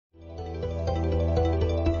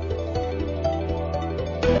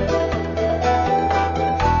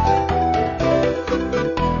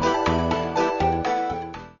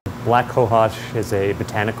Black cohosh is a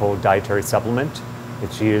botanical dietary supplement.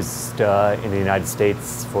 It's used in the United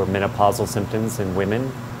States for menopausal symptoms in women.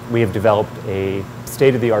 We have developed a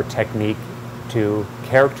state-of-the-art technique to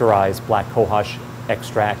characterize black cohosh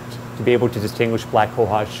extract, to be able to distinguish black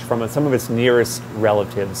cohosh from some of its nearest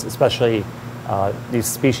relatives, especially these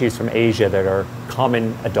species from Asia that are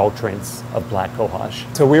common adulterants of black cohosh.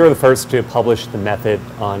 So we were the first to publish the method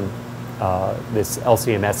on this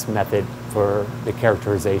LCMS method for the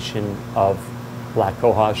characterization of black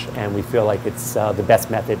cohosh, and we feel like it's the best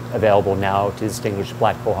method available now to distinguish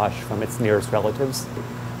black cohosh from its nearest relatives.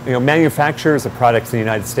 You know, manufacturers of products in the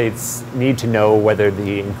United States need to know whether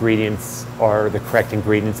the ingredients are the correct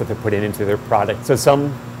ingredients that they're putting into their product. So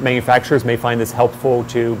some manufacturers may find this helpful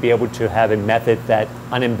to be able to have a method that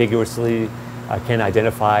unambiguously can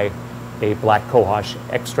identify a black cohosh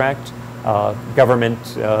extract. Government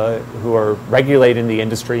who are regulating the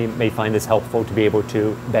industry may find this helpful to be able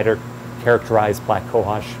to better characterize black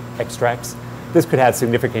cohosh extracts. This could have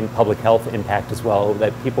significant public health impact as well,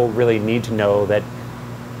 that people really need to know that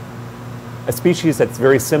a species that's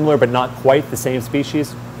very similar but not quite the same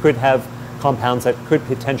species could have compounds that could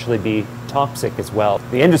potentially be toxic as well.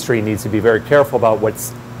 The industry needs to be very careful about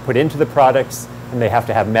what's put into the products, and they have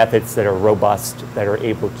to have methods that are robust, that are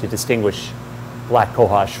able to distinguish black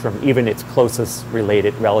cohosh from even its closest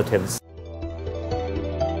related relatives.